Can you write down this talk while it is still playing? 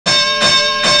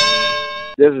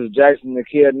This is Jackson the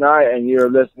Kid Knight, and you're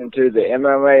listening to the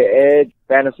MMA Edge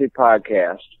Fantasy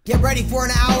Podcast. Get ready for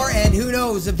an hour and who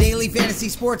knows of daily fantasy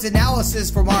sports analysis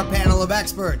from our panel of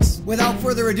experts. Without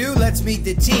further ado, let's meet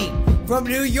the team. From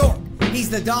New York,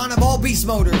 he's the Don of all beast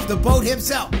moders, the boat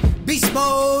himself, Beast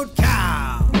Mode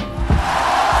Cow.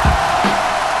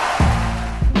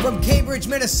 From Cambridge,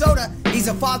 Minnesota, he's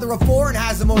a father of four and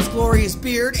has the most glorious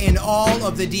beard in all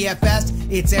of the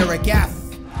DFS. It's Eric F.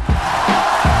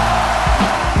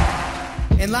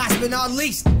 And last but not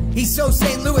least, he's so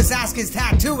St. Louis, ask his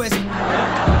tattooist.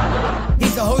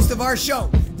 He's the host of our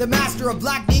show, the master of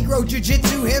Black Negro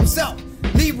Jiu-Jitsu himself,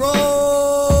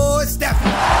 Leroy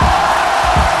Stephan.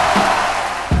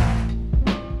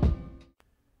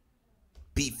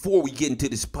 Before we get into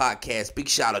this podcast, big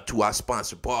shout out to our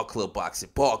sponsor, Ball Club Box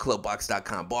at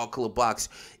ballclubbox.com. Ball Club Box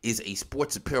is a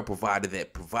sports apparel provider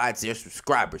that provides their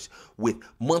subscribers with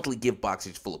monthly gift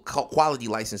boxes full of quality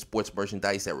licensed sports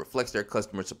merchandise that reflects their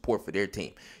customer support for their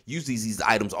team. Usually these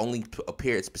items only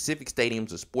appear at specific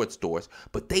stadiums or sports stores,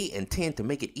 but they intend to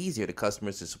make it easier to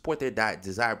customers to support their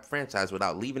desired franchise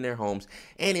without leaving their homes,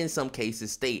 and in some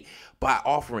cases stay by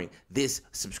offering this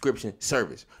subscription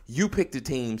service. You pick the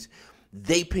teams,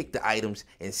 they pick the items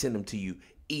and send them to you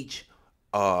each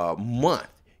month.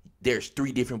 There's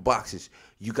 3 different boxes.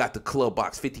 You got the club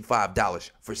box,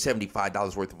 $55 for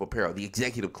 $75 worth of apparel. The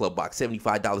executive club box,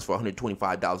 $75 for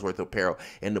 $125 worth of apparel.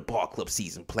 And the ball club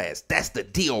season pass. That's the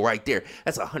deal right there.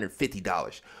 That's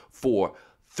 $150 for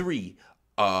 3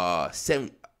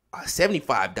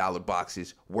 $75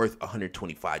 boxes worth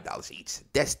 $125 each.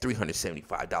 That's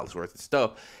 $375 worth of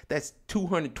stuff. That's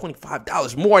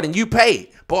 $225 more than you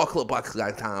paid.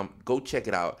 Ballclubbox.com. Go check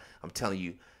it out. I'm telling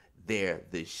you, they're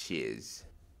the shiz.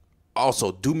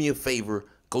 Also, do me a favor.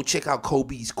 Go check out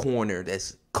Kobe's Corner.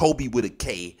 That's Kobe with a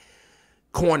K.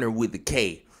 Corner with a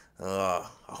K. I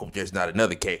hope there's not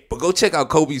another K. But go check out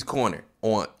Kobe's Corner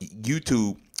on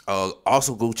YouTube.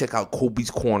 Also, go check out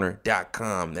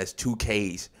Kobe'sCorner.com. That's 2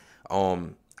 Ks.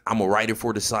 I'm a writer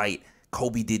for the site.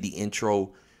 Kobe did the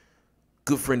intro.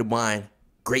 Good friend of mine.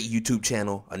 Great YouTube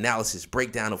channel. Analysis,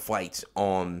 breakdown of fights.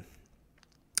 Of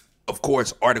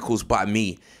course, articles by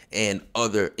me and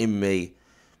other MMA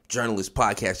journalists,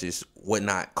 podcasters,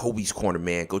 whatnot. Kobe's Corner,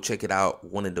 man. Go check it out.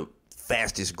 One of the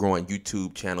fastest growing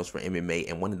YouTube channels for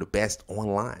MMA and one of the best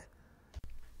online.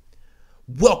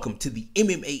 Welcome to the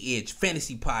MMA Edge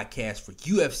Fantasy Podcast for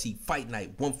UFC Fight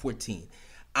Night 114.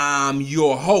 I'm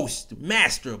your host,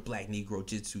 master of Black Negro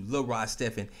Jiu-Jitsu, Leroy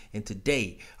Stephan, and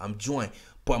today I'm joined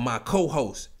by my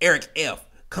co-host, Eric F.,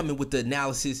 coming with the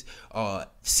analysis,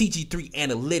 CG3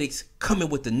 Analytics, coming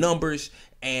with the numbers,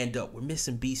 and we're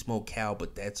missing Beast Mode Cal,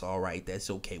 but that's all right. That's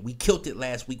okay. We killed it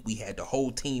last week. We had the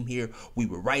whole team here. We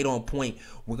were right on point.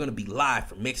 We're going to be live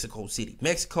from Mexico City,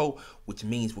 Mexico, which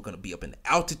means we're going to be up in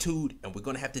altitude, and we're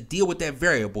going to have to deal with that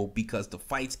variable because the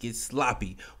fights get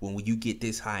sloppy when you get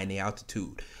this high in the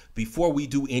altitude. Before we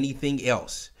do anything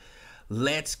else,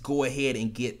 let's go ahead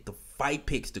and get the fight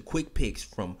picks, the quick picks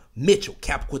from Michel,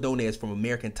 Capo Quinones from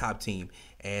American Top Team.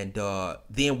 And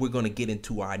then we're going to get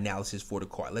into our analysis for the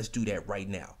card. Let's do that right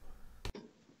now.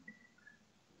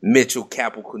 Michel,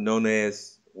 Capo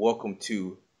Quinones, welcome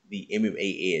to the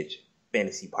MMA Edge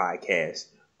Fantasy Podcast.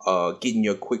 Getting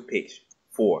your quick picks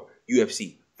for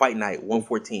UFC Fight Night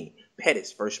 114.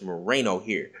 Pettis versus Moreno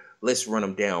here. Let's run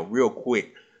them down real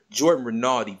quick. Jordan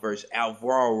Rinaldi versus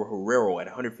Alvaro Herrera at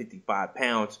 155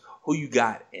 pounds. Who you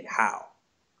got and how?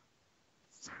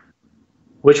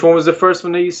 Which one was the first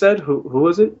one that you said? Who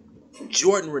was it?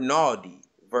 Jordan Rinaldi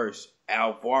versus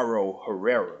Alvaro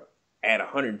Herrera at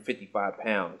 155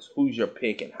 pounds. Who's your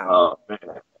pick and how? Oh, man.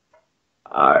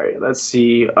 All right, let's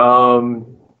see.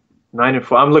 9-4.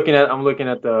 I'm looking at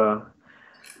the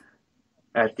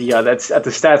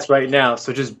stats right now.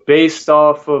 So just based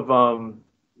off the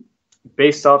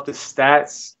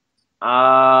stats,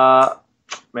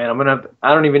 man,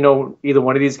 I don't even know either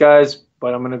one of these guys,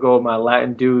 but I'm gonna go with my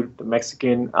Latin dude, the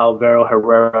Mexican Alvaro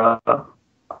Herrera.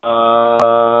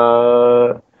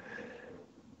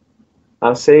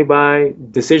 I'll say by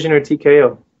decision or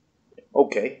TKO.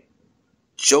 Okay.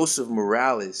 Joseph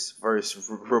Morales versus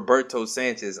Roberto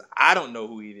Sanchez. I don't know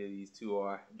who either of these two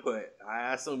are, but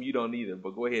I assume you don't either.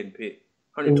 But go ahead and pick.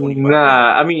 125.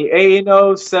 Nah, I mean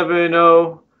 8-0,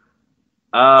 7-0.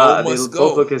 They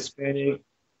both look Hispanic.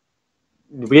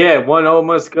 Yeah, 1-0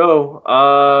 must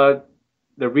go.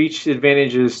 The reach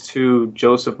advantage is to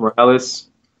Joseph Morales,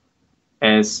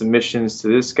 and submissions to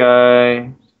this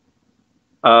guy.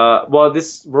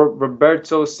 This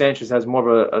Roberto Sanchez has more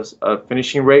of a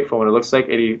finishing rate from what it looks like,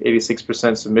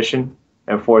 86% submission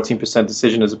and 14%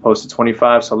 decision as opposed to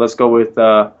 25. So let's go with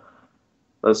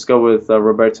Let's go with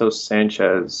Roberto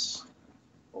Sanchez.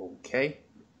 Okay.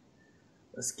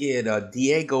 Let's get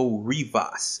Diego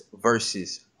Rivas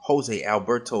versus Jose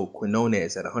Alberto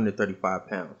Quinones at 135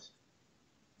 pounds.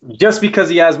 Just because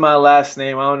he has my last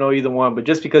name, I don't know either one, but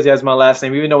just because he has my last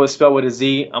name, even though it's spelled with a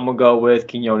Z, I'm going to go with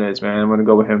Quinones, man. I'm going to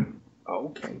go with him.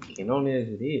 Okay, Quinones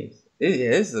it is.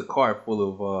 This is a card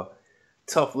full of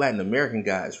tough Latin American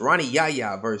guys. Ronnie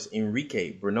Yahya versus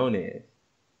Enrique Briones.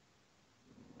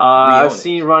 I've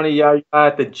seen Ronnie Yahya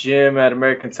at the gym at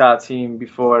American Top Team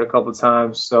before a couple of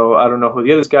times, so I don't know who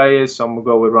the other guy is, so I'm going to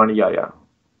go with Ronnie Yahya.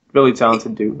 Really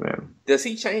talented dude, man. Does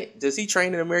he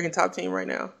train in American Top Team right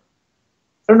now?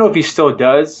 I don't know if he still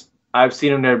does. I've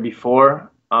seen him there before.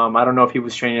 I don't know if he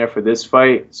was training there for this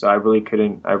fight, so I really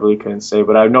couldn't say.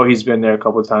 But I know he's been there a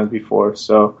couple of times before.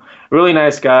 So really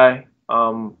nice guy.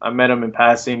 I met him in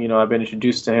passing. I've been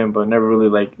introduced to him, but never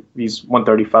really he's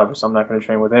 135, so I'm not going to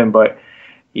train with him. But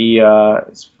he,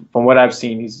 from what I've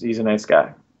seen, he's a nice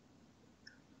guy.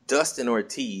 Dustin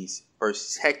Ortiz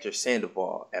versus Hector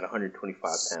Sandoval at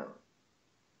 125 pounds.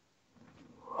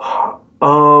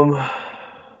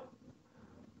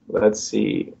 Let's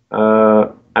see.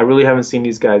 I really haven't seen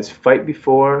these guys fight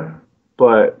before,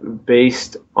 but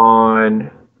based on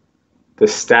the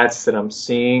stats that I'm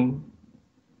seeing,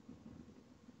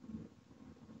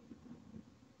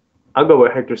 I'll go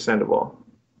with Hector Sandoval.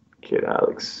 Kid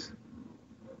Alex.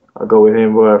 I'll go with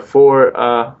him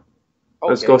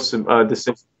let's go some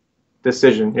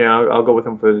decision. Yeah, I'll go with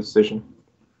him for the decision.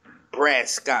 Brad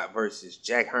Scott versus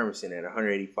Jack Hermannson at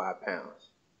 185 pounds.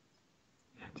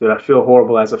 Dude, I feel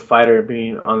horrible as a fighter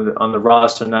being on the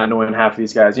roster, not knowing half of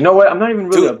these guys. You know what? I'm not even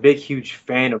really a huge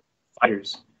fan of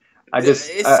fighters. It's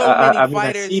so many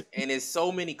fighters and it's so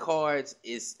many cards.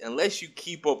 Unless you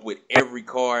keep up with every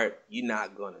card, you're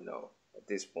not gonna know at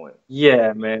this point.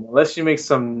 Yeah, man. Unless you make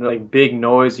some big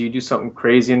noise, you do something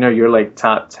crazy in there, you're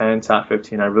top 10, top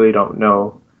 15. I really don't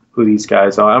know who these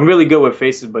guys are. I'm really good with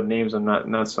faces, but names I'm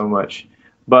not so much.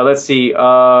 But let's see.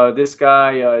 This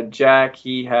guy, Jack,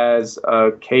 he has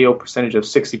a KO percentage of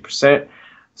 60%.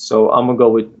 So I'm going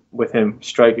to go with him.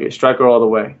 Striker all the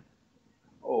way.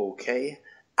 Okay.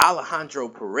 Alejandro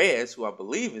Perez, who I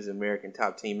believe is American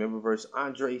Top Team member, versus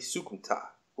Andre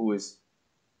Soukhamthath, who is...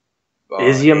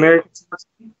 is he American Top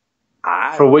Team?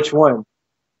 For which one?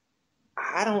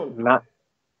 I don't... Not.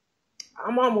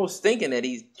 I'm almost thinking that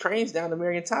he trains down the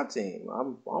American Top Team.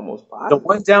 I'm almost positive. The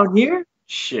one down here?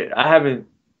 Shit, I haven't.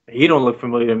 He don't look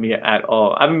familiar to me at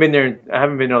all. I haven't been there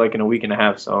in a week and a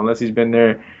half. So unless he's been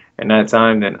there in that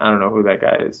time, then I don't know who that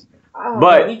guy is.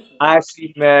 But I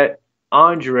actually met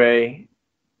Andre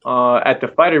at the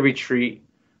fighter retreat,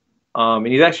 and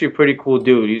he's actually a pretty cool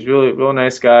dude. He's real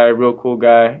nice guy, real cool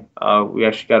guy.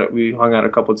 We hung out a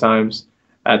couple times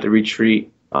at the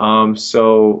retreat.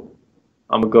 So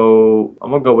I'm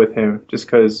gonna go with him just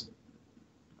because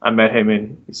I met him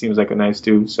and he seems like a nice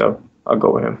dude. So I'll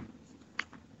go with him.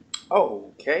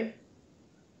 Oh, okay.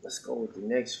 Let's go with the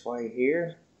next fight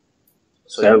here.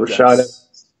 So Rashad.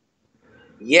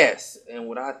 Yes, and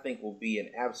what I think will be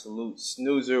an absolute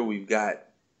snoozer, we've got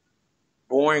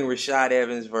boring Rashad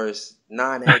Evans versus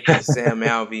non-active Sam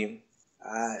Alvey.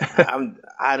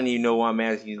 I don't even know why I'm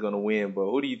asking who's going to win,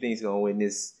 but who do you think is going to win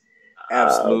this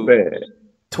absolute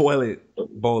toilet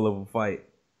bowl of a fight?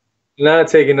 Not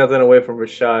taking nothing away from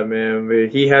Rashad, man, but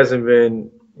he hasn't been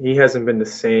the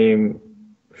same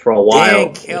for a while.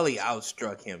 Dan Kelly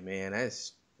outstruck him, man.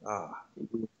 That's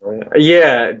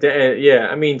yeah.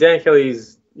 I mean, Dan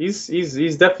Kelly's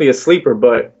he's definitely a sleeper,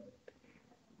 but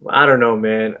I don't know,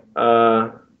 man.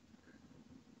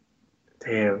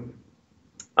 Damn,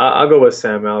 I'll go with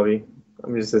Sam Alvey.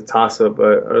 I'm just a toss-up,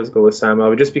 but I'll just go with Sam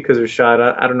Alvey just because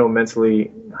Rashad. I don't know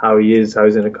mentally how he's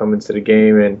going to come into the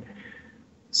game, and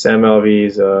Sam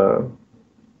Alvey's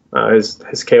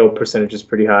his KO percentage is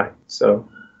pretty high. So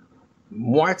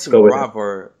Martin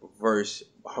Robert versus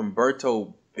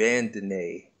Humberto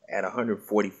Bandenay at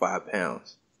 145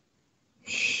 pounds.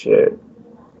 Shit.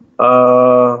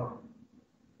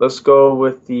 Let's go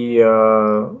with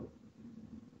the.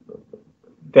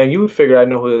 Damn, you would figure I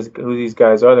know who these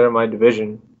guys are. They're in my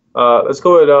division. Let's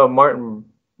go with Martin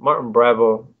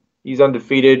Bravo. He's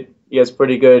undefeated. He has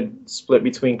pretty good split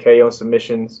between KO and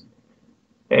submissions.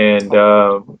 And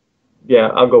yeah,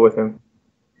 I'll go with him.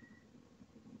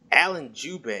 Alan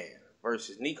Jouban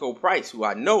versus Nico Price, who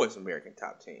I know is American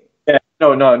Top Team. Yeah,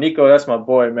 no, Nico, that's my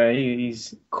boy, man.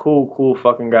 He's cool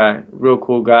fucking guy. Real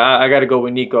cool guy. I got to go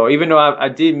with Nico. Even though I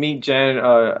did meet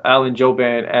Alan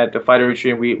Jouban at the fighter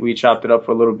retreat, we chopped it up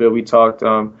for a little bit. We talked.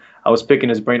 I was picking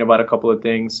his brain about a couple of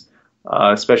things,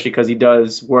 especially because he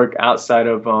does work outside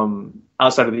of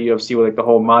outside of the UFC with like the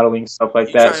whole modeling stuff like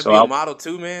you that. Trying to be a model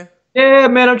too, man? Yeah,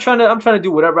 man. I'm trying to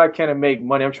do whatever I can to make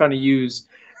money. I'm trying to use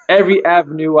every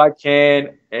avenue I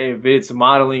can. If it's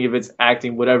modeling, if it's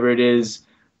acting, whatever it is.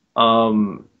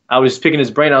 I was picking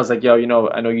his brain. I was like, yo,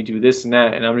 I know you do this and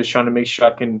that, and I'm just trying to make sure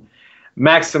I can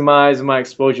maximize my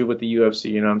exposure with the UFC.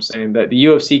 You know what I'm saying? That the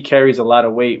UFC carries a lot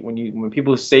of weight when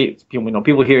people say,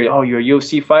 people hear, oh, you're a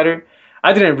UFC fighter.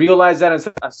 I didn't realize that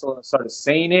until I started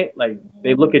saying it. Like,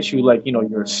 they look at you like,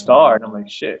 you're a star, and I'm like,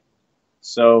 shit.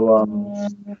 So,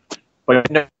 but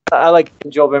I like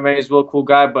Jouban, man. He's a real cool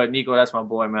guy. But Nico, that's my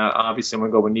boy, man. Obviously, I'm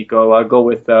gonna go with Nico. I'll go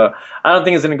with. I don't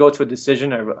think it's gonna go to a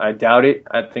decision. I doubt it.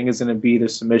 I think it's gonna be the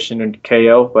submission and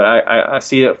KO. But I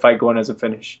see that fight going as a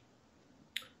finish.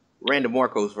 Random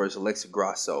Markos versus Alexa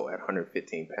Grasso at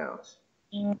 115 pounds.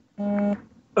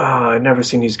 I've never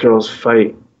seen these girls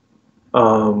fight.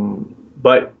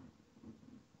 But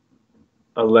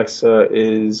Alexa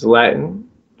is Latin.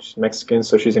 She's Mexican,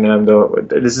 so she's gonna have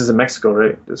this is in Mexico,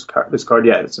 right? This card,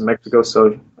 yeah, it's in Mexico.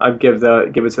 So I'd give it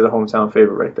to the hometown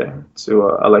favorite right there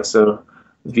to Alexa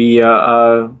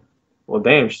via well,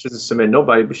 damn, she doesn't submit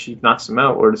nobody, but she knocks him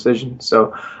out or decision.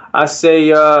 So I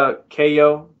say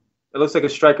KO. It looks like a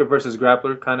striker versus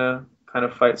grappler kind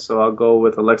of fight. So I'll go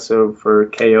with Alexa for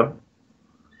KO.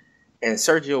 And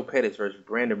Sergio Pettis versus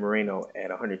Brandon Moreno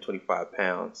at 125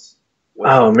 pounds.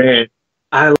 Man,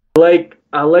 I like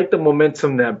the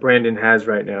momentum that Brandon has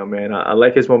right now, man. I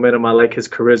like his momentum. I like his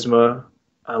charisma.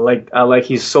 I like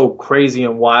he's so crazy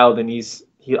and wild, and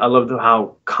I love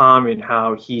how calm and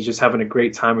how he's just having a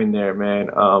great time in there, man.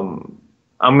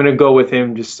 I'm gonna go with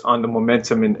him just on the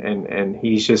momentum, and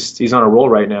he's on a roll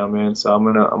right now, man. So I'm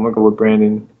gonna go with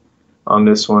Brandon on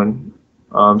this one.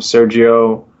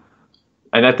 Sergio,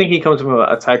 and I think he comes from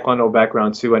a Taekwondo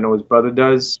background too. I know his brother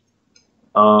does.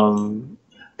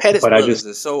 Pettis brothers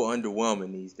are so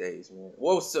underwhelming these days, man.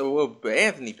 Well,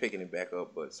 Anthony picking it back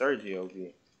up, but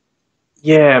Sergio,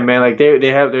 yeah, man. Like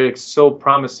they're so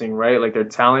promising, right? Like their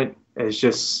talent is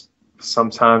just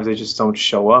sometimes they just don't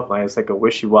show up. Like it's like a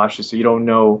wishy-washy. So you don't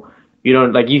know.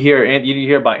 You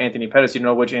hear about Anthony Pettis. You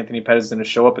know which Anthony Pettis is going to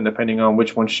show up, and depending on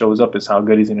which one shows up is how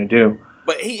good he's going to do.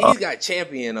 But he's got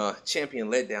champion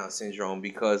letdown syndrome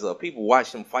because people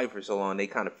watched him fight for so long. They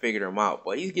kind of figured him out,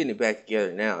 but he's getting it back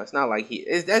together now. It's not like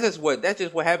that's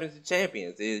just what happens to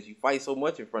champions. Is you fight so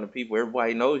much in front of people,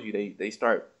 everybody knows you. They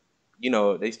start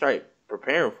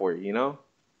preparing for you. You know.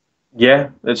 Yeah,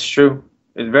 that's true.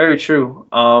 It's very true.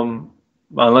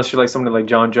 Unless you're like somebody like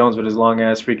John Jones with his long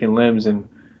ass freaking limbs and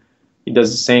he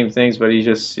does the same things, but he's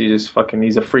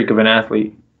a freak of an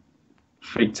athlete,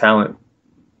 freak talent.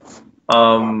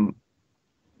 But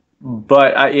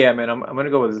man, I'm gonna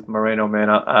go with Moreno, man.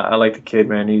 I like the kid,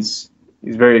 man. He's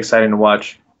very exciting to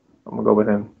watch. I'm gonna go with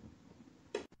him.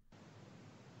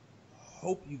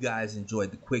 Hope you guys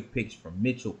enjoyed the quick picks from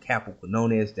Michel Capo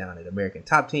Quinones down at American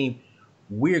Top Team.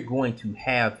 We're going to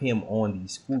have him on the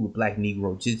School of Black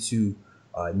Negro Jitsu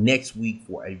next week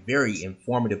for a very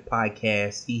informative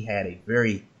podcast. He had a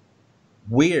very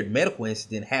weird medical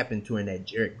incident happen during that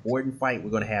Jared Gordon fight.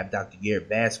 We're going to have Dr. Garrett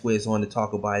Vasquez on to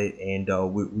talk about it, and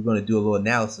we're going to do a little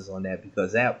analysis on that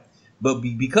because of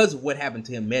what happened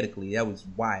to him medically, that was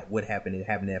why what happened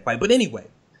in that fight. But anyway,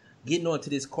 getting on to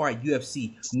this card,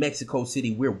 UFC Mexico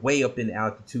City. We're way up in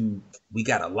altitude. We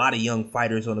got a lot of young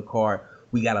fighters on the card.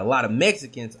 We got a lot of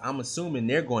Mexicans. I'm assuming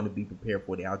they're going to be prepared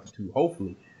for the altitude,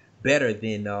 hopefully better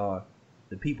than the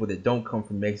people that don't come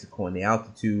from Mexico in the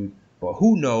altitude. But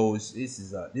who knows? This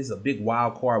is a big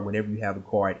wild card whenever you have a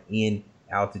card in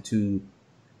altitude.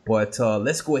 But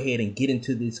let's go ahead and get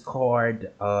into this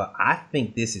card. I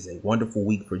think this is a wonderful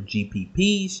week for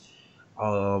GPPs.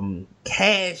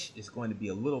 Cash is going to be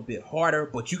a little bit harder,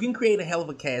 but you can create a hell of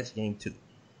a cash game too.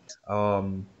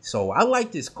 So I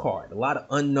like this card. A lot of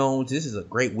unknowns. This is a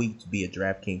great week to be a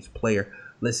DraftKings player.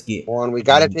 Let's get on. We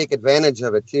got to take advantage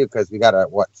of it too, because we got a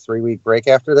 3-week break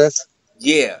after this.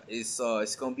 Yeah, it's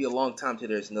gonna be a long time till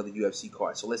there's another UFC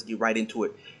card. So let's get right into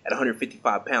it. At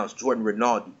 155 pounds, Jordan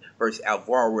Rinaldi versus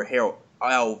Alvaro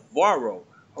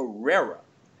Herrera.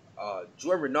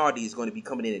 Jordan Rinaldi is going to be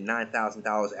coming in at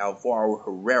 $9,000. Alvaro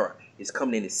Herrera is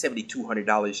coming in at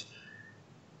 $7,200.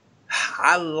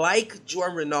 I like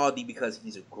Jordan Rinaldi because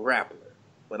he's a grappler,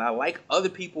 but I like other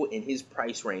people in his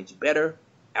price range better.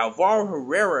 Alvaro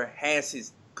Herrera has he's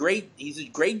a great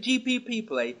GPP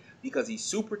play because he's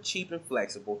super cheap and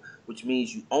flexible, which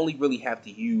means you only really have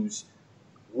to use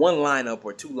one lineup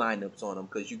or two lineups on him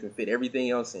because you can fit everything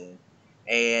else in.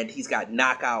 And he's got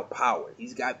knockout power.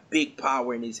 He's got big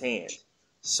power in his hands.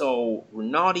 So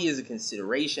Rinaldi is a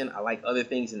consideration. I like other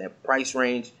things in that price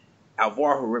range.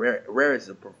 Alvaro Herrera is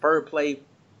a preferred play.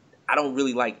 I don't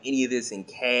really like any of this in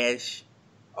cash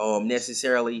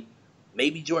necessarily.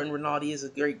 Maybe Jordan Rinaldi is a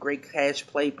great cash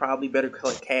play. Probably better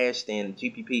cash than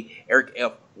GPP. Eric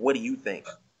F., what do you think?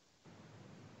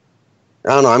 I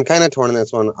don't know. I'm kind of torn on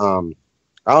this one.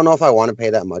 I don't know if I want to pay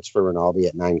that much for Rinaldi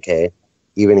at $9K,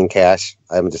 even in cash.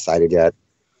 I haven't decided yet.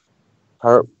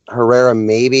 Herrera,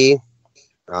 maybe.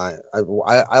 I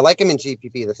like him in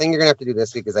GPP. The thing you're going to have to do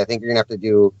this week is I think you're going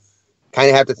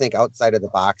to have to think outside of the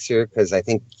box here, because I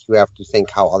think you have to think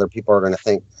how other people are going to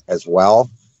think as well.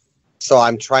 So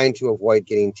I'm trying to avoid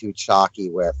getting too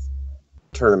chalky with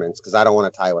tournaments, because I don't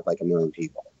want to tie with like a million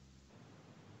people.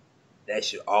 That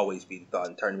should always be the thought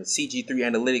in tournaments. CG3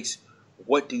 Analytics,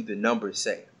 what do the numbers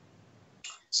say?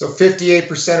 So 58%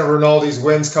 of Rinaldi's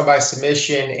wins come by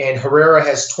submission, and Herrera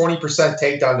has 20%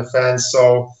 takedown defense.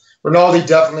 So Rinaldi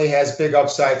definitely has big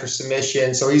upside for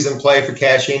submission, so he's in play for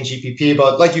cash and GPP.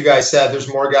 But like you guys said, there's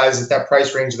more guys at that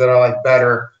price range that I like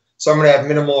better. So I'm going to have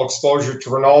minimal exposure to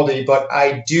Rinaldi, but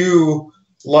I do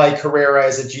like Herrera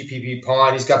as a GPP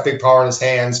pawn. He's got big power in his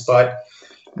hands, but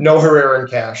no Herrera in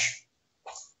cash.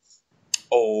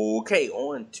 Okay,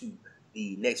 on to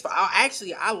the next fight.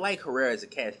 I like Herrera as a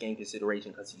cash game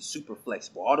consideration because he's super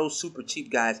flexible. All those super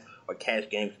cheap guys are cash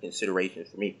game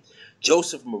considerations for me.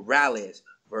 Joseph Morales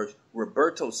versus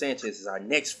Roberto Sanchez is our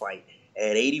next fight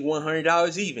at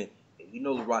 $8,100 even. And you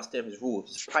know the Ross Stephens rule.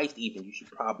 If it's priced even, you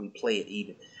should probably play it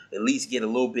even. At least get a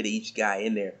little bit of each guy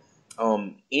in there.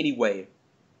 Anyway,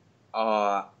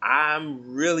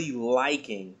 I'm really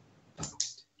liking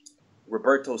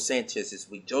Roberto Sanchez this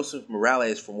week. Joseph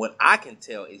Morales, from what I can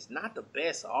tell, is not the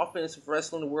best offensive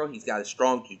wrestler in the world. He's got a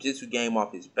strong jiu-jitsu game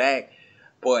off his back,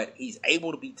 but he's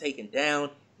able to be taken down.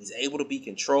 He's able to be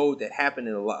controlled. That happened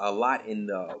a lot in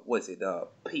the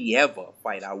Pieva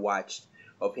fight I watched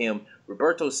of him.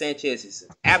 Roberto Sanchez is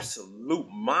an absolute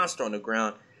monster on the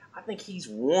ground. I think he's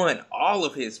won all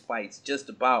of his fights just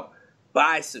about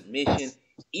by submission.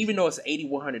 Even though it's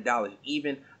 $8,100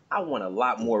 even, I want a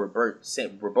lot more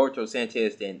Roberto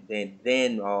Sanchez than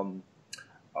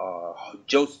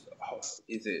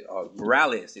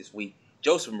Morales this week.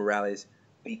 Joseph Morales,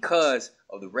 because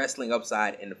of the wrestling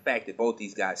upside and the fact that both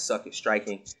these guys suck at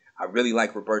striking. I really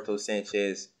like Roberto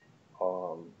Sanchez.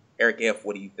 Eric F.,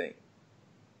 what do you think?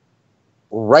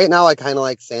 Right now, I kind of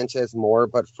like Sanchez more,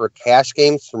 but for cash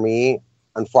games, for me,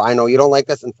 I know you don't like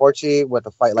this. Unfortunately, with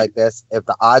a fight like this, if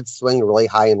the odds swing really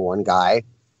high in one guy,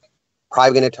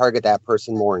 probably going to target that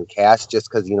person more in cash just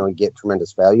because, you get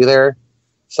tremendous value there.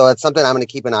 So it's something I'm going to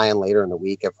keep an eye on later in the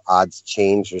week. If odds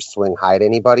change or swing high to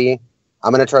anybody,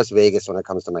 I'm going to trust Vegas when it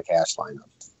comes to my cash lineup.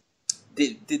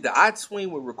 Did the odds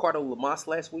swing with Ricardo Lamas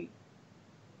last week?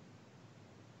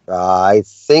 I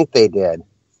think they did.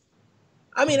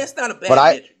 I mean, that's not a bad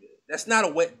metric. That's not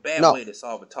a bad way to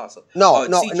solve a toss-up. No.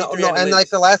 And like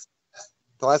the last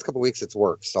couple of weeks, it's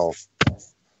worked. So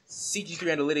CG3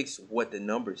 Analytics, what the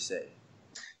numbers say.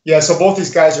 Yeah, so both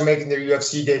these guys are making their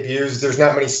UFC debuts. There's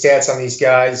not many stats on these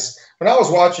guys. When I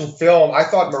was watching film, I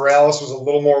thought Morales was a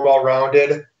little more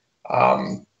well-rounded.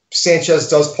 Sanchez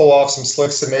does pull off some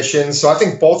slick submissions. So I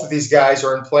think both of these guys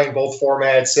are in playing both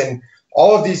formats. And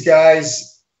all of these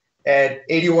guys at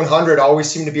 8,100 always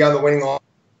seem to be on the winning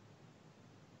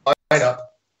lineup.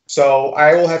 So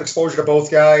I will have exposure to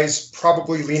both guys,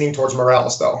 probably leaning towards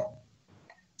Morales, though.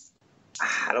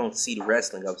 I don't see the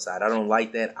wrestling upside. I don't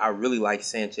like that. I really like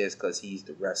Sanchez because he's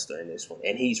the wrestler in this one.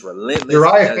 And he's relentless.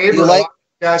 Uriah Faber, a lot of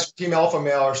guys from Team Alpha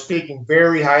Male are speaking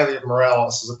very highly of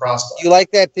Morales as a prospect. Do you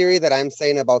like that theory that I'm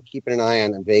saying about keeping an eye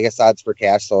on Vegas odds for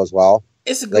cash though as well?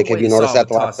 It's a good way to solve a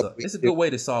toss-up. It's a good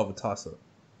way to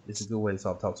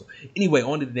solve a toss-up. Anyway,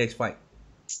 on to the next fight.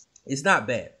 It's not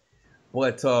bad.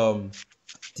 But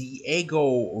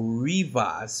Diego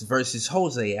Rivas versus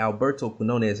Jose Alberto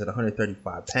Quinones at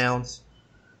 135 pounds.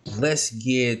 Let's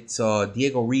get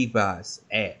Diego Rivas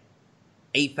at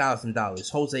 $8,000.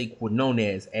 Jose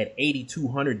Quinonez at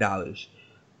 $8,200.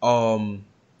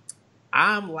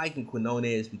 I'm liking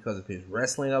Quinonez because of his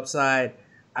wrestling upside.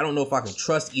 I don't know if I can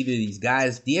trust either of these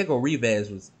guys. Diego Rivas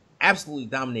was absolutely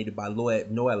dominated by Noel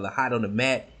Lahat on the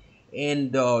mat.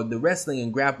 And the wrestling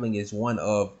and grappling is one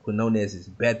of Quinonez's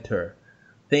better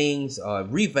things.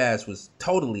 Rivas was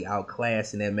totally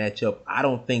outclassed in that matchup. I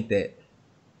don't think that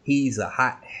he's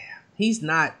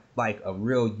not like a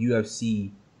real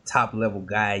UFC top level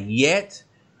guy yet,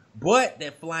 but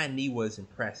that flying knee was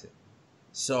impressive.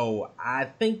 So I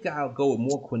think I'll go with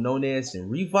more Quinonez than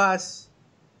Rivas,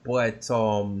 but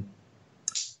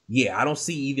yeah, I don't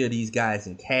see either of these guys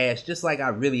in cash. Just like I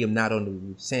really am not on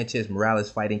the Sanchez Morales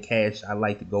fight in cash. I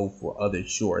like to go for other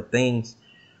sure things.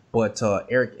 But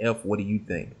Eric F., what do you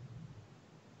think?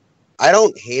 I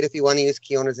don't hate if you want to use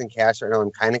Quinones in cash right now.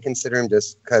 I'm kind of considering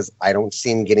just because I don't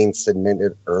see him getting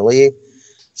submitted early.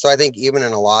 So I think even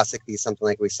in a loss, it could be something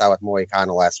like we saw with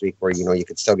Moicano last week where, you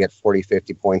could still get 40,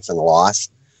 50 points in a loss.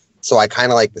 So I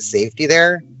kind of like the safety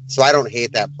there. So I don't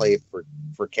hate that play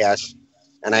for cash.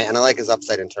 And I like his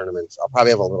upside in tournaments. I'll probably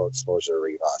have a little exposure to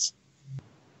Rivas.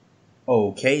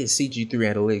 Okay, CG3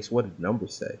 Analytics, what did the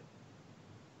numbers say?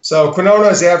 So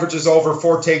Quinones averages over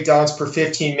 4 takedowns per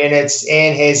 15 minutes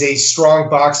and has a strong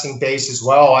boxing base as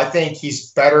well. I think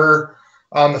he's better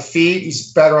on the feet.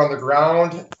 He's better on the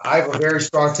ground. I have a very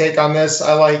strong take on this.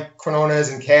 I like Quinones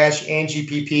in cash and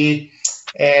GPP,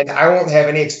 and I won't have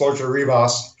any exposure to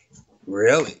Rivas.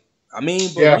 Really? I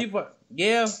mean, but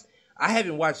Rivas, I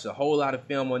haven't watched a whole lot of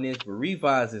film on this, but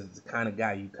Rivas is the kind of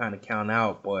guy you kind of count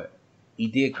out, but he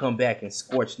did come back and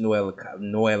scorch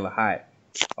Noella hot.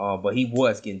 But he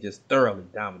was getting just thoroughly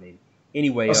dominated.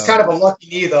 Anyway, it's kind of a lucky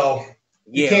knee, though.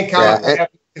 You can't count on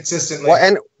it consistently. Well,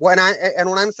 and when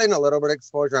I'm saying a little bit of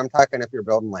exposure, I'm talking if you're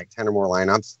building like 10 or more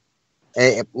lineups.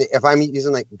 If I'm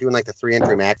using doing the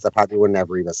 3-entry max, I probably wouldn't have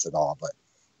Rivas at all. But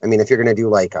I mean, if you're gonna do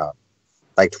like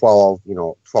 12, 12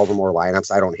 or more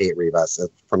lineups, I don't hate Rivas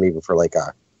even for like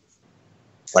 10%.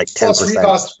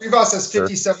 Plus Rivas has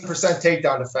 57%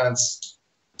 takedown defense,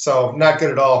 so not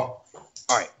good at all.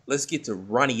 All right, let's get to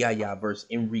Ronnie Yahya versus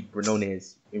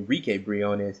Enrique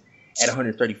Briones at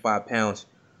 135 pounds.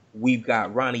 We've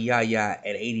got Ronnie Yahya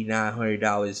at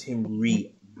 $8,900,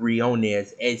 Henry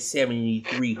Briones at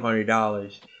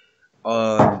 $7,300.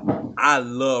 I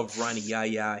love Ronnie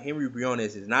Yahya. Henry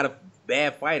Briones is not a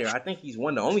bad fighter. I think he's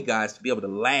one of the only guys to be able to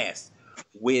last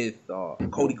with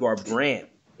Cody Garbrandt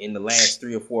in the last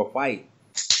 3 to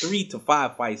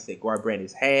 5 fights that Garbrandt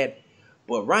has had.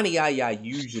 But Ronnie Yahya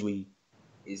usually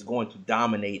is going to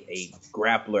dominate a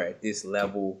grappler at this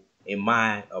level, in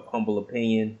my humble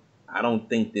opinion. I don't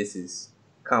think this is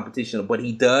competition, but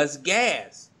he does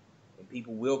gas, and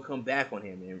people will come back on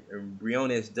him. And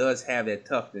Briones does have that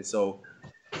toughness, so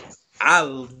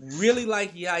I really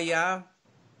like Yahya,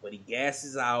 but he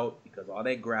gasses out because all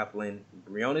that grappling.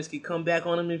 Briones can come back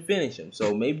on him and finish him.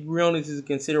 So maybe Briones is a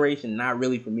consideration, not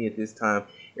really for me at this time.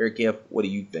 Eric F., what do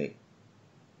you think?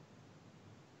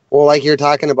 Well, like you're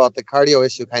talking about, the cardio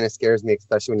issue kind of scares me,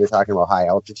 especially when you're talking about high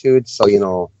altitude.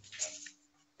 So,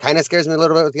 kind of scares me a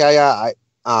little bit with Yahya.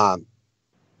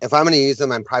 If I'm going to use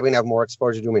him, I'm probably going to have more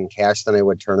exposure to him in cash than I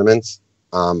would tournaments.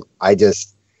 I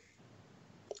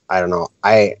don't know.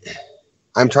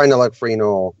 I'm trying to look for,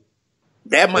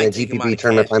 that might in a take GPP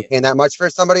tournament. If I'm paying that much for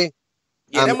somebody.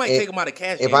 Yeah, that might take him out of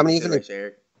cash. If I'm using it,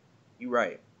 Eric, you're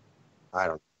right. I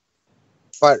don't.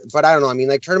 But I don't know. I mean,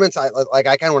 like tournaments, I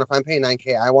kind of want, if I'm paying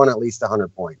 $9K, I want at least 100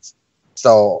 points.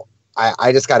 So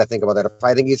I just got to think about that. If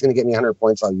I think he's going to get me 100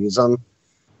 points, I'll use him.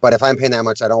 But if I'm paying that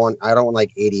much, I don't want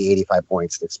like 80, 85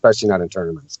 points, especially not in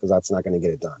tournaments, because that's not going to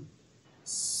get it done.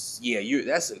 Yeah,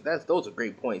 those are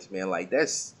great points, man. Like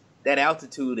that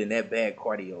altitude and that bad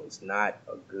cardio is not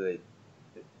a good.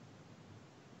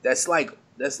 That's like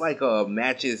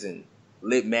matches and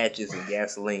lit matches and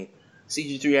gasoline.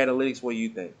 CG3 Analytics, what do you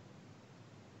think?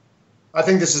 I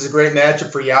think this is a great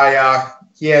matchup for Yahya.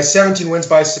 He has 17 wins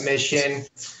by submission,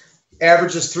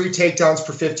 averages 3 takedowns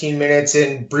per 15 minutes,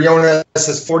 and Briones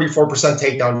has 44%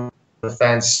 takedown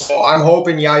defense. So I'm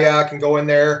hoping Yahya can go in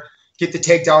there, get the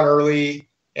takedown early,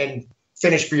 and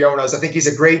finish Briones. I think he's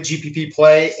a great GPP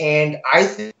play, and I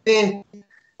think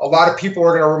a lot of people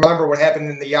are going to remember what happened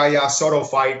in the Yahya Soto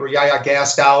fight where Yahya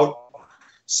gassed out.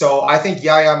 So I think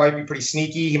Yahya might be pretty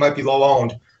sneaky. He might be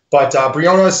low-owned. But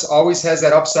Briones always has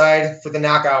that upside for the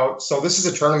knockout. So this is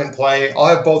a tournament play. I'll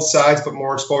have both sides, but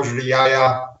more exposure to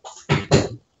Yahya.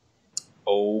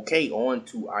 Okay, on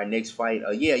to our next fight.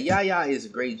 Yahya is a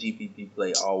great GPP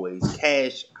play always.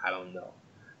 Cash, I don't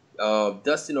know.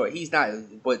 Dustin Ortiz, he's not,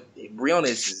 but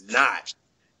Briones is not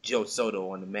Joe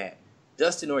Soto on the mat.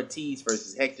 Dustin Ortiz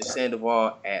versus Hector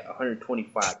Sandoval at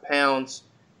 125 pounds.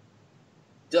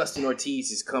 Dustin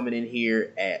Ortiz is coming in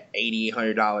here at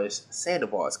 $8,800.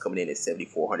 Sandoval is coming in at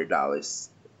 $7,400.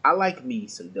 I like me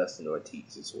some Dustin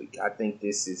Ortiz this week. I think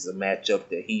this is a matchup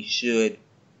that he should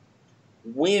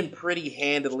win pretty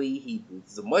handily.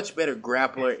 He's a much better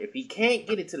grappler. If he can't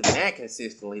get it to the mat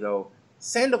consistently, though,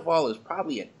 Sandoval is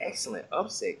probably an excellent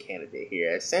upset candidate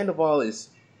here, as Sandoval is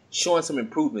showing some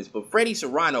improvements. But Freddie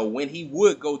Serrano, when he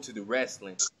would go to the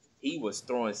wrestling, he was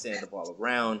throwing Sandoval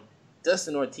around.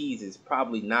 Dustin Ortiz is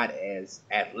probably not as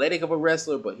athletic of a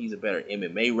wrestler, but he's a better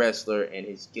MMA wrestler, and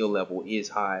his skill level is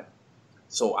high.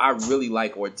 So I really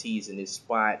like Ortiz in this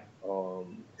spot.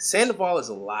 Sandoval is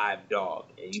a live dog,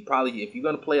 and you probably, if you're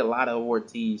going to play a lot of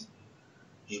Ortiz,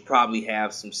 you probably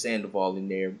have some Sandoval in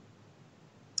there.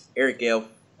 Eric F.,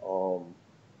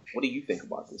 what do you think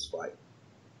about this fight?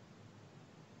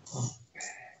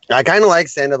 I kind of like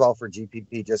Sandoval for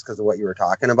GPP just because of what you were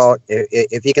talking about.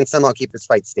 If he can somehow keep this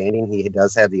fight standing, he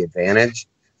does have the advantage.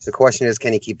 The question is,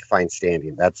 can he keep the fight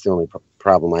standing? That's the only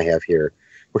problem I have here.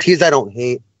 Ortiz, I don't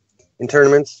hate in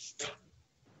tournaments.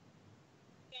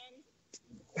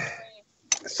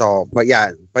 So, but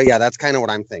yeah, that's kind of what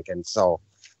I'm thinking. So,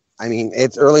 I mean,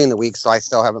 it's early in the week, so I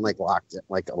still haven't locked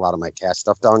a lot of my cash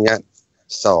stuff down yet.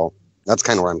 So that's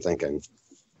kind of what I'm thinking.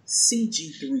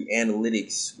 CG3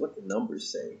 Analytics, what the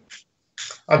numbers say?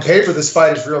 On paper, this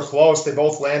fight is real close. They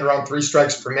both land around 3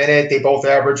 strikes per minute. They both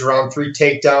average around 3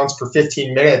 takedowns per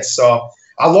 15 minutes. So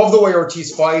I love the way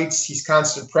Ortiz fights. He's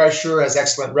constant pressure, has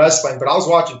excellent wrestling. But I was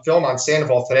watching film on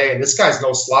Sandoval today, and this guy's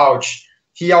no slouch.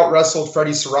 He out-wrestled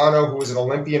Freddie Serrano, who was an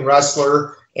Olympian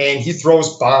wrestler, and he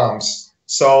throws bombs.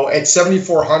 So at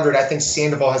 7,400, I think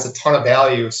Sandoval has a ton of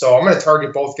value. So I'm going to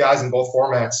target both guys in both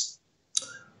formats.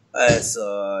 It's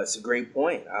a great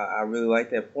point. I really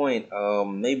like that point.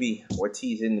 Maybe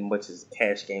Ortiz isn't as much as a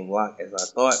cash game lock as I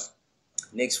thought.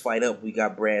 Next fight up, we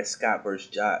got Brad Scott versus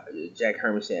Jack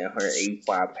Hermannson at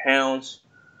 185 pounds.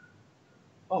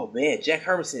 Oh man, Jack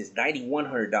Hermannson is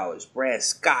 $9,100. Brad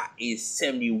Scott is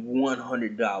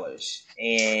 $7,100.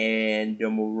 And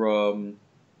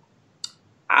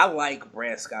I like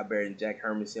Brad Scott better than Jack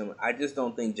Hermannson. I just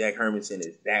don't think Jack Hermannson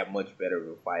is that much better of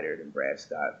a fighter than Brad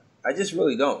Scott. I just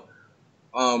really don't.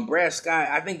 Brad Scott,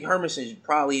 I think Hermannson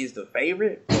probably is the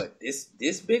favorite, but this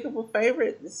big of a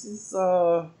favorite, this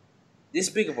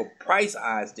big of a price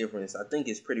odds difference, I think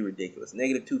is pretty ridiculous.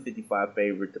 Negative 255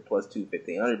 favorite to plus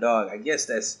 250 underdog. I guess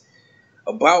that's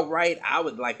about right. I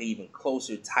would like an even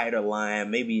closer, tighter line,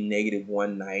 maybe negative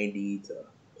 190 to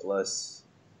plus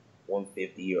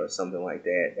 150 or something like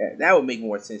that. That would make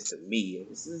more sense to me.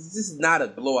 This is not a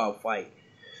blowout fight.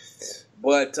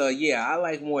 But, yeah, I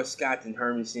like more Scott than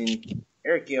Hermannson.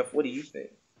 Eric F., what do you think?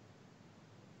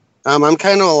 I'm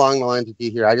kind of along the lines with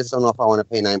you here. I just don't know if I want to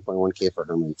pay 9.1K for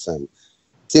Hermannson.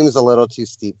 Seems a little too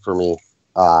steep for me.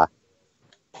 I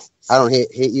don't hate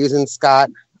using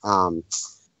Scott. I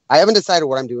haven't decided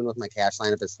what I'm doing with my cash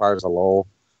lineup as far as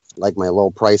my low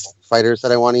price fighters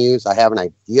that I want to use. I have an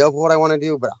idea of what I want to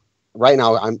do, but right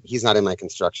now he's not in my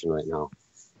construction right now.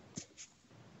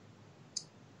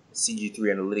 CG3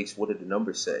 Analytics, what did the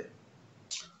numbers say?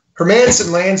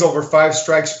 Hermannson lands over 5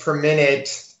 strikes per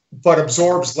minute, but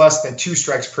absorbs less than 2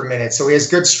 strikes per minute. So he has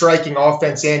good striking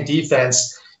offense and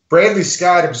defense. Bradley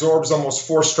Scott absorbs almost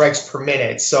 4 strikes per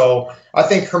minute. So I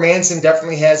think Hermannson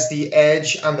definitely has the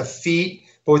edge on the feet.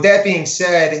 But with that being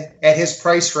said, at his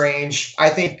price range, I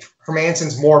think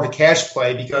Hermannson's more of a cash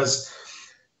play because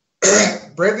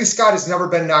Bradley Scott has never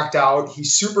been knocked out.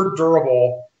 He's super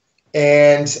durable.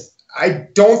 And I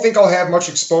don't think I'll have much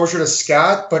exposure to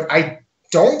Scott, but I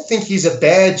don't think he's a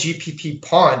bad GPP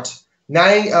punt.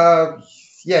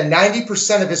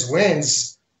 90% of his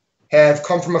wins have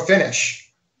come from a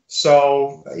finish.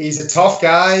 So he's a tough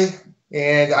guy,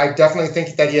 and I definitely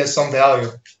think that he has some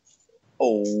value.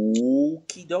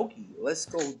 Okie dokie. Let's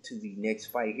go to the next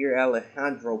fight here.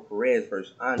 Alejandro Perez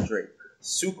versus Andre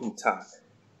Soukhamthath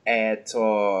at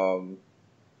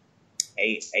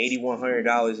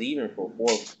 $8,100 even for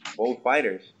both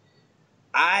fighters.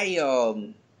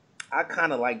 I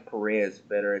kind of like Perez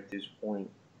better at this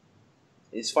point.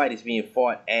 This fight is being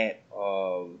fought at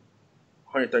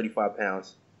 135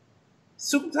 pounds.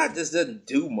 Soukhamthath just doesn't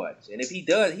do much, and if he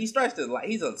does, he's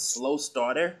a slow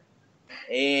starter,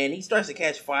 and he starts to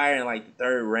catch fire in the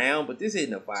 3rd round. But this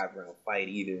isn't a 5-round fight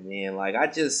either, man. I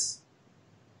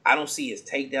don't see his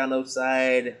takedown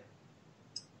upside.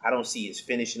 I don't see his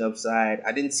finishing upside.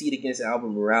 I didn't see it against Albert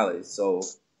Morales, so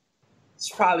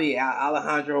it's probably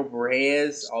Alejandro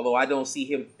Perez, although I don't see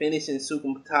him finishing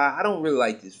Soukhamthath. I don't really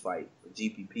like this fight for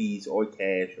GPPs or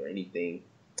cash or anything.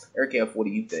 Eric F., what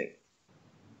do you think?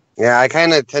 Yeah, I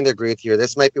kind of tend to agree with you.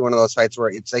 This might be one of those fights where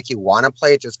it's like you want to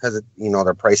play it just because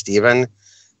they're priced even,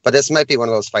 but this might be one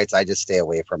of those fights I just stay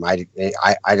away from. I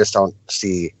just don't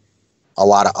see a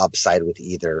lot of upside with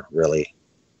either, really.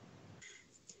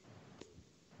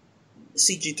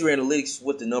 CG3 Analytics,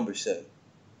 what the numbers say?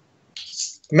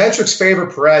 The metrics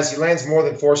favor Perez. He lands more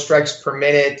than 4 strikes per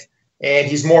minute, and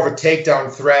he's more of a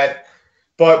takedown threat.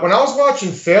 But when I was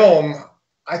watching film,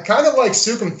 I kind of like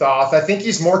Soukhamthath. I think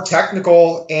he's more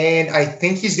technical, and I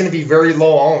think he's going to be very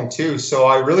low owned too. So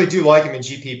I really do like him in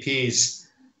GPPs.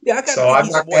 Yeah, I'm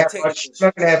not going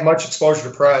to have much exposure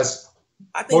to Perez.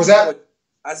 What was that?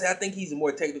 I think he's a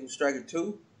more technical striker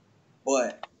too,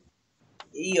 but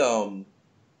he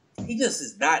just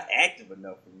is not active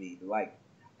enough for me.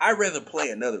 I'd rather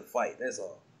play another fight. That's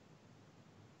all.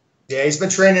 Yeah, he's been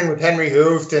training with Henry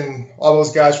Hooft and all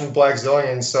those guys from Black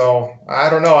Zillion. So I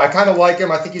don't know. I kind of like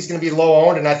him. I think he's going to be low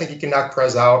owned, and I think he can knock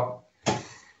Perez out.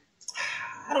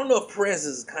 I don't know if Perez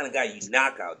is the kind of guy you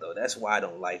knock out, though. That's why I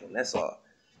don't like him. That's all.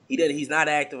 He's not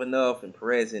active enough, and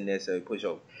Perez isn't necessarily push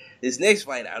over. This next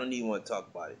fight, I don't even want to talk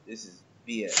about it. This is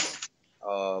BS.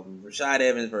 Rashad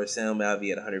Evans versus Sam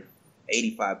Alvey at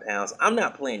 185 pounds. I'm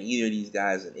not playing either of these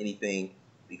guys in anything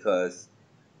because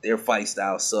their fight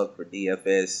style suck for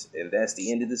DFS, and that's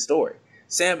the end of the story.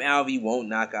 Sam Alvey won't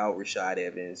knock out Rashad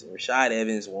Evans, and Rashad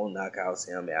Evans won't knock out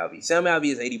Sam Alvey. Sam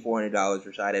Alvey is $8,400.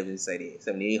 Rashad Evans is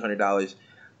 $7,800.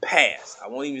 Pass. I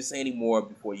won't even say any more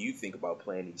before you think about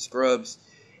playing these scrubs.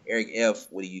 Eric F.,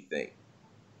 what do you think?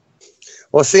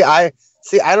 Well, I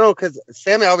don't know, because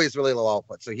Sam Alvey is really low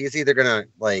output, so he's either gonna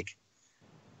like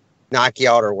knock you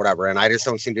out or whatever. And I just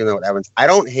don't see him doing that with Evans. I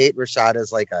don't hate Rashad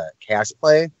as like a cash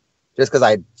play, just because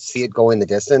I see it going the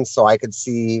distance. So I could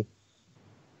see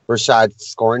Rashad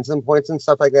scoring some points and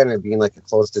stuff like that, and it being like a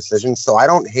close decision. So I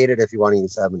don't hate it if you want to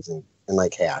use Evans in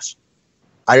like cash.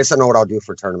 I just don't know what I'll do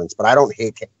for tournaments, but I don't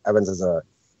hate Evans as a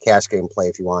cash game play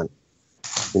if you want,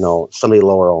 somebody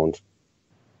lower owned.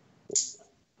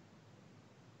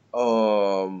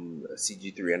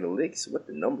 CG3 Analytics, what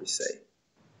the numbers say?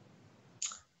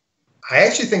 I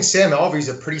actually think Sam Alvey is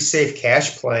a pretty safe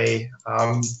cash play.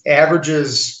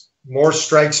 Averages more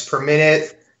strikes per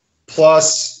minute,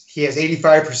 plus he has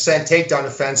 85% takedown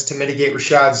defense to mitigate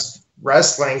Rashad's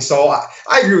wrestling. So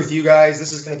I agree with you guys.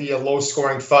 This is going to be a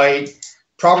low-scoring fight.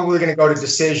 Probably going to go to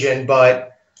decision,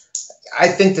 but I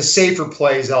think the safer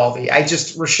play is Alvey.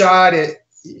 Rashad,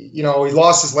 he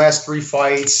lost his last 3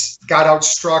 fights, got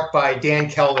outstruck by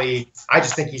Dan Kelly. I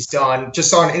just think he's done.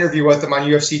 Just saw an interview with him on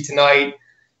UFC Tonight.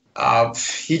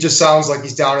 He just sounds like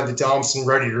he's down in the dumps and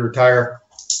ready to retire.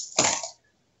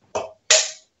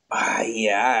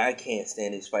 Yeah, I can't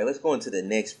stand this fight. Let's go into the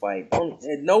next fight.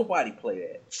 Nobody play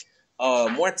that.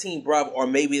 Martin Bravo, or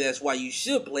maybe that's why you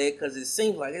should play it, because it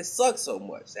seems like it sucks so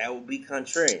much. That would be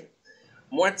contrarian.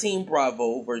 Martin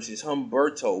Bravo versus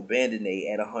Humberto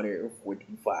Bandenay at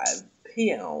 145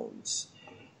 pounds.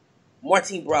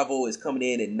 Martin Bravo is coming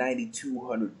in at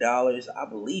 $9,200. I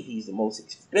believe he's the most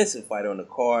expensive fighter on the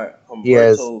card.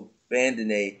 Humberto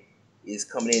Bandenay is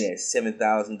coming in at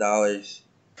 $7,000.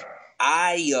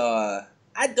 I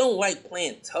don't like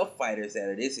playing tough fighters that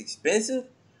are this expensive,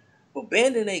 but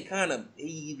Bandenay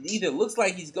he either looks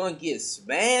like he's going to get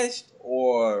smashed,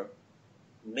 or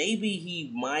maybe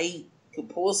he could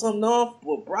pull something off,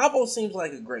 but Bravo seems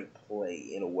like a great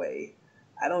play in a way.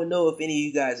 I don't know if any of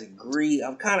you guys agree.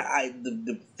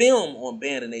 The film on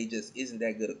Bandenay just isn't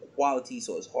that good of quality,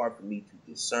 so it's hard for me to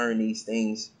discern these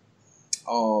things.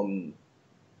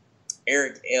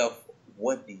 Eric F.,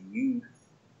 what do you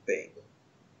think?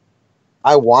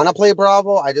 I want to play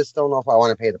Bravo. I just don't know if I want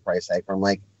to pay the price tag for him.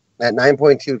 Like at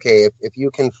 9.2K, if you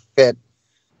can fit,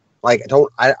 I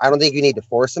don't think you need to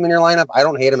force him in your lineup. I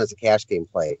don't hate him as a cash game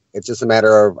play. It's just a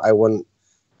matter of I wouldn't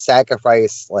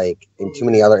sacrifice in too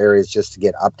many other areas just to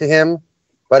get up to him.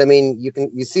 But I mean,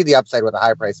 you see the upside with the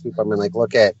high price people. I mean,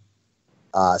 look at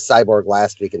Cyborg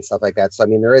last week and stuff like that. So I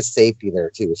mean, there is safety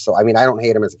there too. So I mean, I don't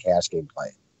hate him as a cash game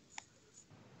play.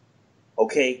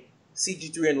 Okay,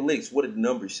 CG3 Analytics, what did the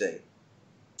numbers say?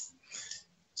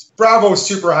 Bravo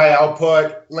super high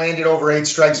output, landed over 8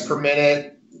 strikes per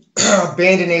minute.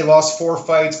 Bandenay lost 4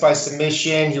 fights by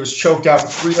submission. He was choked out in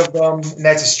 3 of them, and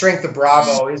that's a strength of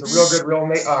Bravo. He's a real good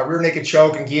rear naked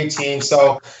choke and guillotine.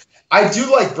 So I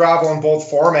do like Bravo in both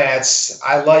formats.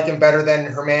 I like him better than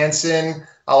Hermannson.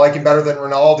 I like him better than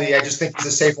Rinaldi. I just think he's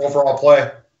a safe overall play.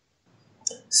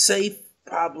 Safe,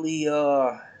 probably.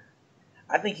 I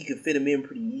think you could fit him in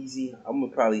pretty easy. I'm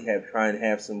gonna probably try and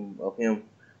have some of him.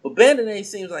 But Bandenay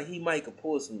seems like he might could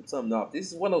pull something off.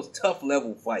 This is one of those tough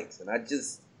level fights, and I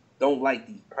just don't like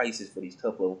these prices for these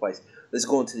tough level fights. Let's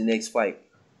go into the next fight.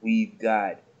 We've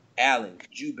got Allen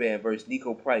Jouban versus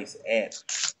Nico Price at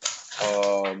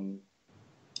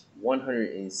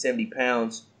 170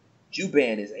 pounds.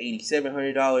 Jouban is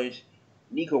 $8,700.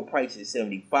 Nico Price is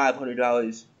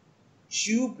 $7,500.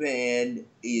 Jouban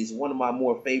is one of my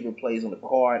more favorite plays on the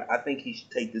card. I think he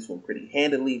should take this one pretty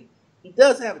handily. He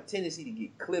does have a tendency to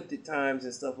get clipped at times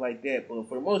and stuff like that, but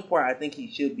for the most part, I think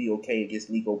he should be okay against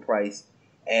Nico Price.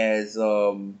 As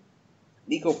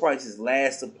Nico Price's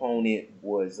last opponent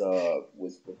was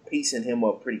piecing him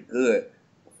up pretty good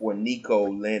before Nico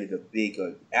landed a big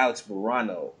Alex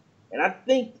Moreno, and I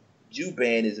think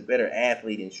Jouban is a better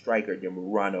athlete and striker than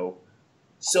Moreno.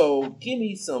 So give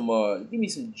me some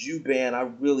Jouban. I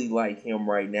really like him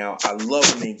right now. I love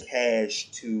him in cash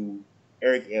too.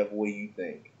 Eric F., what do you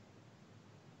think?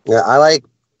 Yeah, I like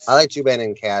I like Jouban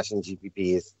in cash and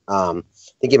GPPs. I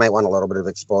think he might want a little bit of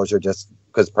exposure just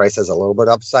because price has a little bit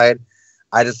upside.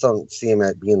 I just don't see him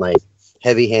at being like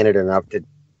heavy-handed enough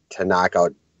to knock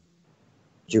out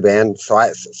Jouban.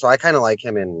 So I kind of like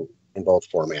him in both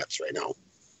formats right now.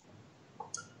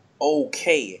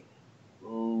 Okay.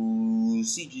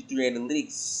 CG3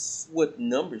 Analytics, what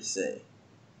numbers say?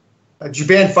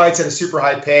 Jouban fights at a super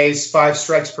high pace, 5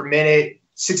 strikes per minute.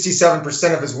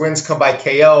 67% of his wins come by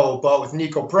KO, but with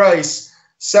Nico Price,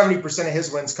 70% of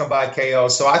his wins come by KO.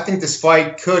 So I think this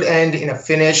fight could end in a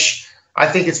finish. I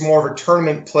think it's more of a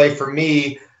tournament play for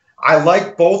me. I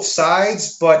like both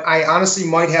sides, but I honestly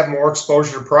might have more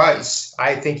exposure to Price.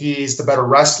 I think he's the better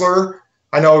wrestler.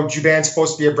 I know Jouban's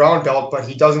supposed to be a brown belt, but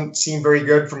he doesn't seem very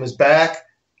good from his back.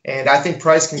 And I think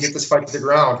Price can get this fight to the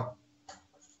ground.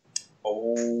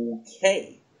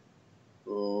 Okay.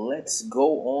 Let's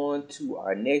go on to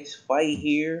our next fight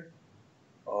here.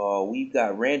 We've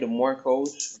got Random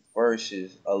Markos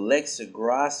versus Alexa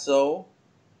Grasso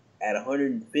at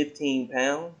 115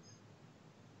 pounds.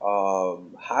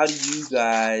 How do you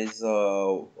guys,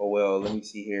 well, let me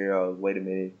see here. Wait a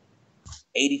minute.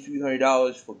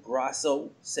 $8,300 for Grasso,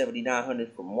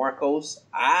 $7,900 for Markos.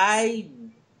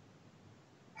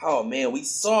 Oh man, we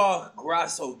saw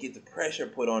Grasso get the pressure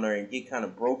put on her and get kind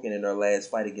of broken in her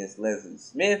last fight against Leslie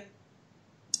Smith.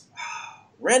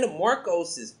 Random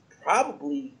Markos is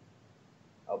probably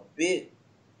a bit,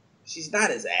 she's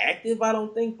not as active, I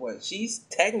don't think, but she's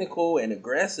technical and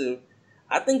aggressive.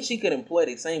 I think she could employ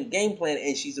the same game plan,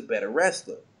 and she's a better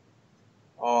wrestler.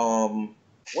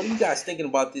 What are you guys thinking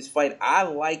about this fight?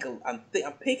 I'm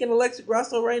picking Alexa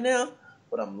Grasso right now,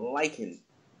 but I'm liking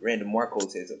Random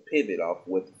Markos as a pivot off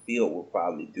what the field will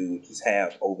probably do, which is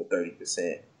have over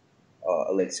 30%.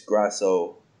 Alexa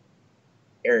Grasso.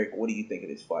 Eric, what do you think of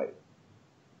this fight?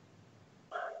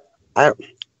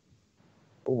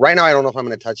 Right now, I don't know if I'm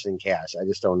going to touch it in cash. I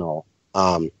just don't know.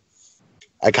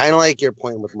 I kind of like your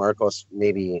point with Markos,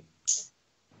 maybe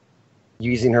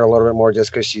using her a little bit more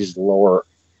just because she's lower,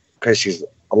 because she's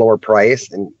a lower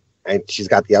price and she's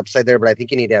got the upside there. But I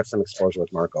think you need to have some exposure with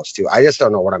Markos too. I just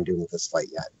don't know what I'm doing with this fight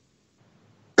yet.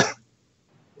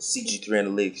 CG3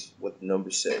 Analytics, what the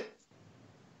numbers say?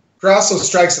 Grasso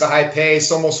strikes at a high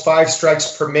pace, almost 5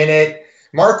 strikes per minute.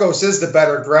 Markos is the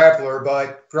better grappler,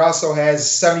 but Grasso has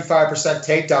 75%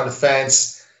 takedown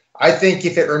defense. I think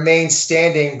if it remains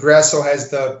standing, Grasso has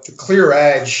the clear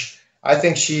edge. I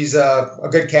think she's a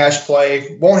good cash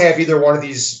play. Won't have either one of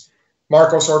these,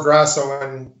 Markos or Grasso,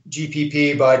 in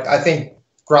GPP, but I think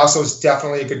Grasso is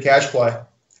definitely a good cash play.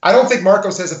 I don't think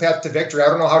Markos has a path to victory. I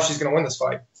don't know how she's going to win this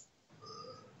fight.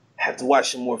 Have to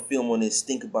watch some more film on this,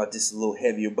 think about this a little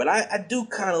heavier. But I do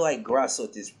kind of like Grasso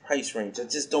at this price range. I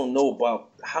just don't know about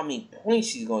how many points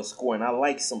she's going to score, and I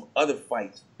like some other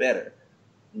fights better.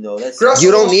 No, that's Grasso,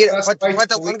 you don't need it. But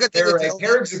the one good thing is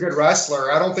Herrera's a good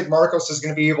wrestler. I don't think Markos is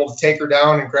going to be able to take her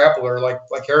down and grapple her like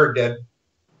Herrera did.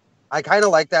 I kind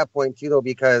of like that point too, though,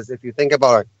 because if you think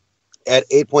about it, at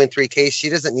 8.3K, she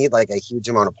doesn't need like a huge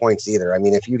amount of points either. I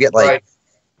mean, if you get like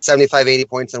 75, 80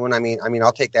 points and win, I mean,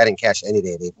 I'll take that in cash any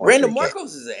day at 8.3K. Random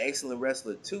Markos is an excellent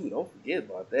wrestler too. Don't forget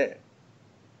about that.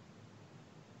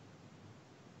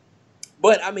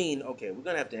 But I mean, okay, we're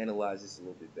gonna have to analyze this a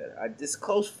little bit better. This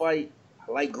close fight.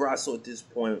 I like Grasso at this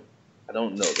point. I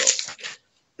don't know,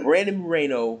 though. Brandon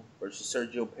Moreno versus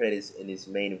Sergio Pettis in his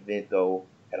main event, though,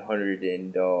 at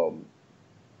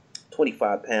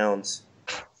 125 pounds.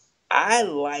 I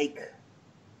like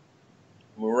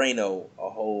Moreno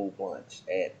a whole bunch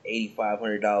at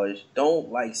 $8,500.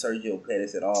 Don't like Sergio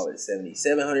Pettis at all at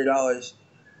 $7,700.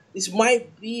 This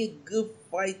might be a good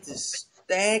fight to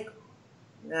stack.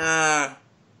 Nah,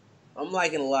 I'm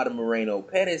liking a lot of Moreno.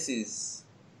 Pettis is...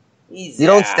 You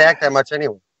don't stack that much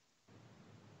anyway.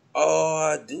 Do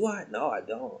I? No, I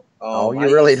don't. No,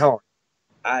 you really don't.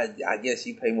 I guess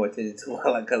you pay more attention to it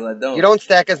because I don't. You don't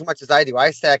stack as much as I do.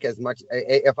 I stack as much.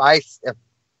 If I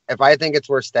think it's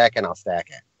worth stacking, I'll stack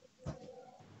it.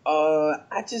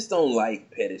 I just don't like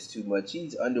Pettis too much.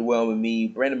 He's underwhelming me.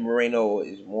 Brandon Moreno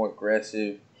is more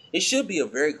aggressive. It should be a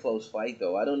very close fight,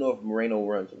 though. I don't know if Moreno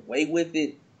runs away with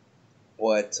it,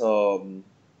 but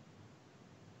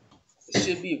it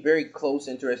should be a very close,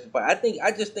 interesting fight.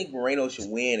 I just think Moreno should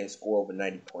win and score over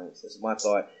 90 points. That's my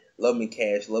thought. Love him in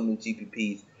cash, love him in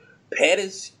GPPs.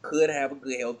 Pettis could have a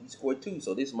good, healthy score too,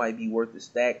 so this might be worth the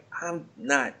stack. I'm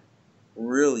not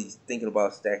really thinking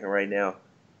about stacking right now.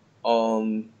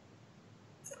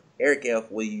 Eric F.,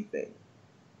 what do you think?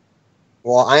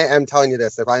 Well, I am telling you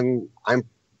this. If I'm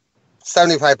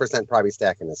 75% probably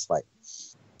stacking this fight.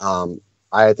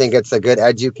 I think it's a good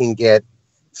edge you can get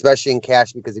especially in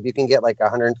cash, because if you can get like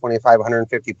 125,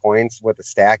 150 points with a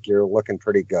stack, you're looking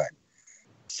pretty good.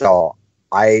 So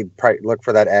I look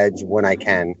for that edge when I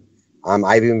can.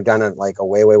 I've even done it like a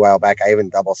way while back. I even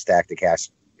double stacked a cash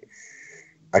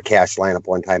lineup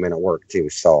one time and it worked too.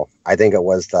 So I think it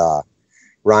was the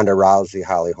Ronda Rousey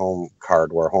Holly Holm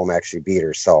card where Holm actually beat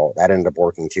her. So that ended up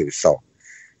working too. So,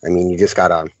 I mean, you just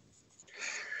gotta,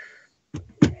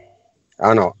 I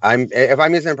don't know. If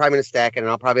I'm using it, I'm probably gonna stack it, and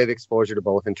I'll probably have exposure to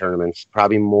both in tournaments.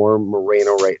 Probably more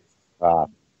Moreno right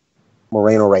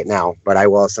now, but I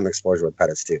will have some exposure with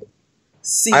Pettis too.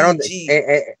 CG. I don't.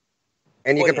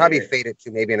 And you could probably fade it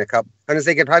too, maybe in a couple. I'm gonna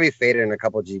say you could probably fade it in a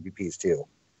couple GPPs too.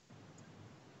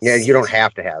 Yeah, you don't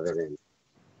have to have it in.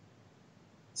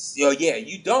 So yeah,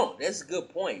 you don't. That's a good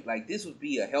point. Like, this would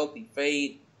be a healthy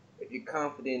fade if you're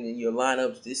confident in your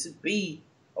lineups. This would be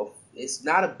it's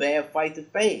not a bad fight to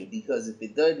fade, because if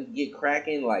it doesn't get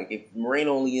cracking, like if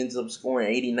Moreno only ends up scoring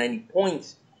 80, 90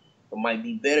 points, it might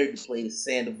be better to play the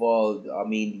Sandoval,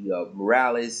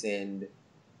 Morales and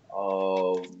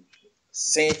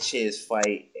Sanchez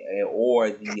fight, or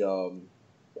the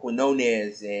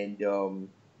Quinones and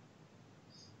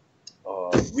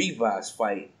Rivas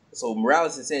fight. So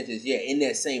Morales and Sanchez, in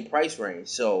that same price range.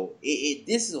 So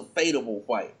this is a fadeable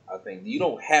fight, I think. You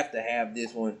don't have to have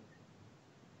this one.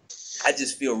 I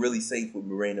just feel really safe with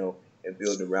Moreno and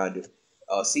building around it.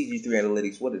 CG3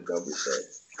 Analytics, what did the numbers say?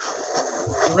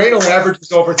 Moreno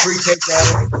averages over 3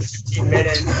 takedowns in 15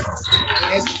 minutes.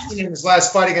 As we've seen in his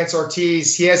last fight against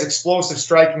Ortiz, he has explosive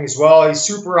striking as well. He's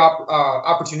super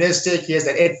opportunistic. He has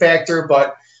that it factor.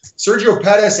 But Sergio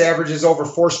Pettis averages over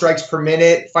 4 strikes per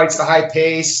minute, fights at a high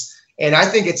pace. And I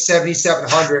think it's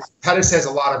 7,700. Pettis has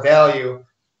a lot of value.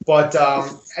 But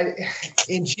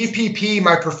in GPP,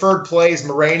 my preferred play is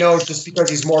Moreno, just because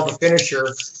he's more of a finisher.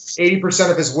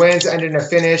 80% of his wins end in a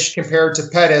finish, compared to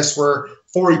Pettis, where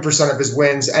 40% of his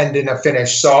wins end in a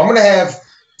finish. So I'm gonna have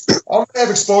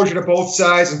exposure to both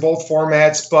sides and both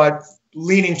formats, but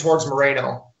leaning towards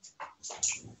Moreno.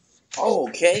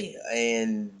 Okay,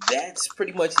 and that's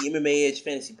pretty much the MMA Edge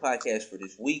Fantasy Podcast for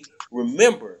this week.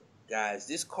 Remember, guys,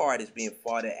 this card is being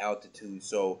fought at altitude,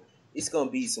 so it's going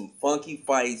to be some funky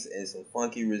fights and some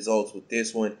funky results with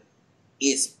this one.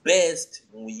 It's best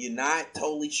when you're not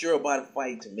totally sure about a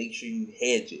fight to make sure you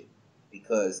hedge it.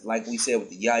 Because like we said with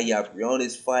the Yahya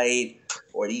Briones fight,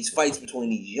 or these fights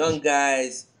between these young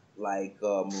guys like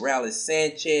Morales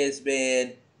Sanchez,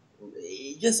 man,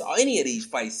 just any of these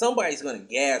fights, somebody's going to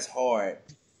gas hard.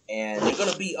 And they're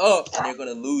going to be up and they're going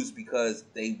to lose because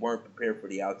they weren't prepared for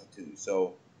the altitude.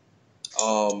 So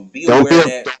don't be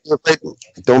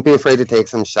afraid to take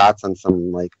some shots on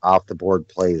some like off the board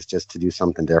plays just to do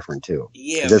something different too.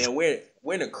 Yeah, man,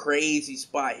 we're in a crazy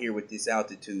spot here with this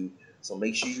altitude, so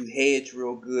make sure you hedge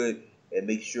real good and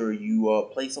make sure you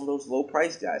play some of those low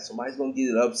price guys. Somebody's gonna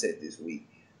get an upset this week,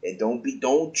 and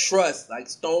don't trust, like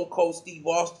Stone Cold Steve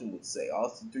Austin would say.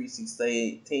 Austin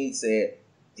 316 said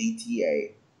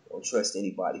DTA. Don't trust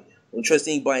anybody. Don't trust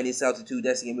anybody in this altitude.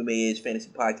 That's the MMA Edge Fantasy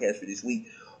Podcast for this week.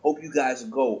 Hope you guys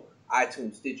will go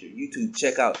iTunes, Stitcher, YouTube,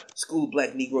 check out School of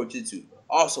Black Negro Jiu-Jitsu.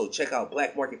 Also, check out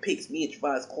Black Market Picks. Me and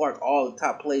Travis Clark, all the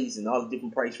top plays and all the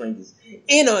different price ranges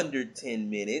in under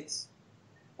 10 minutes.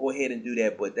 Go ahead and do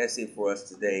that, but that's it for us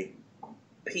today.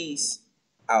 Peace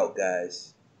out,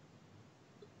 guys.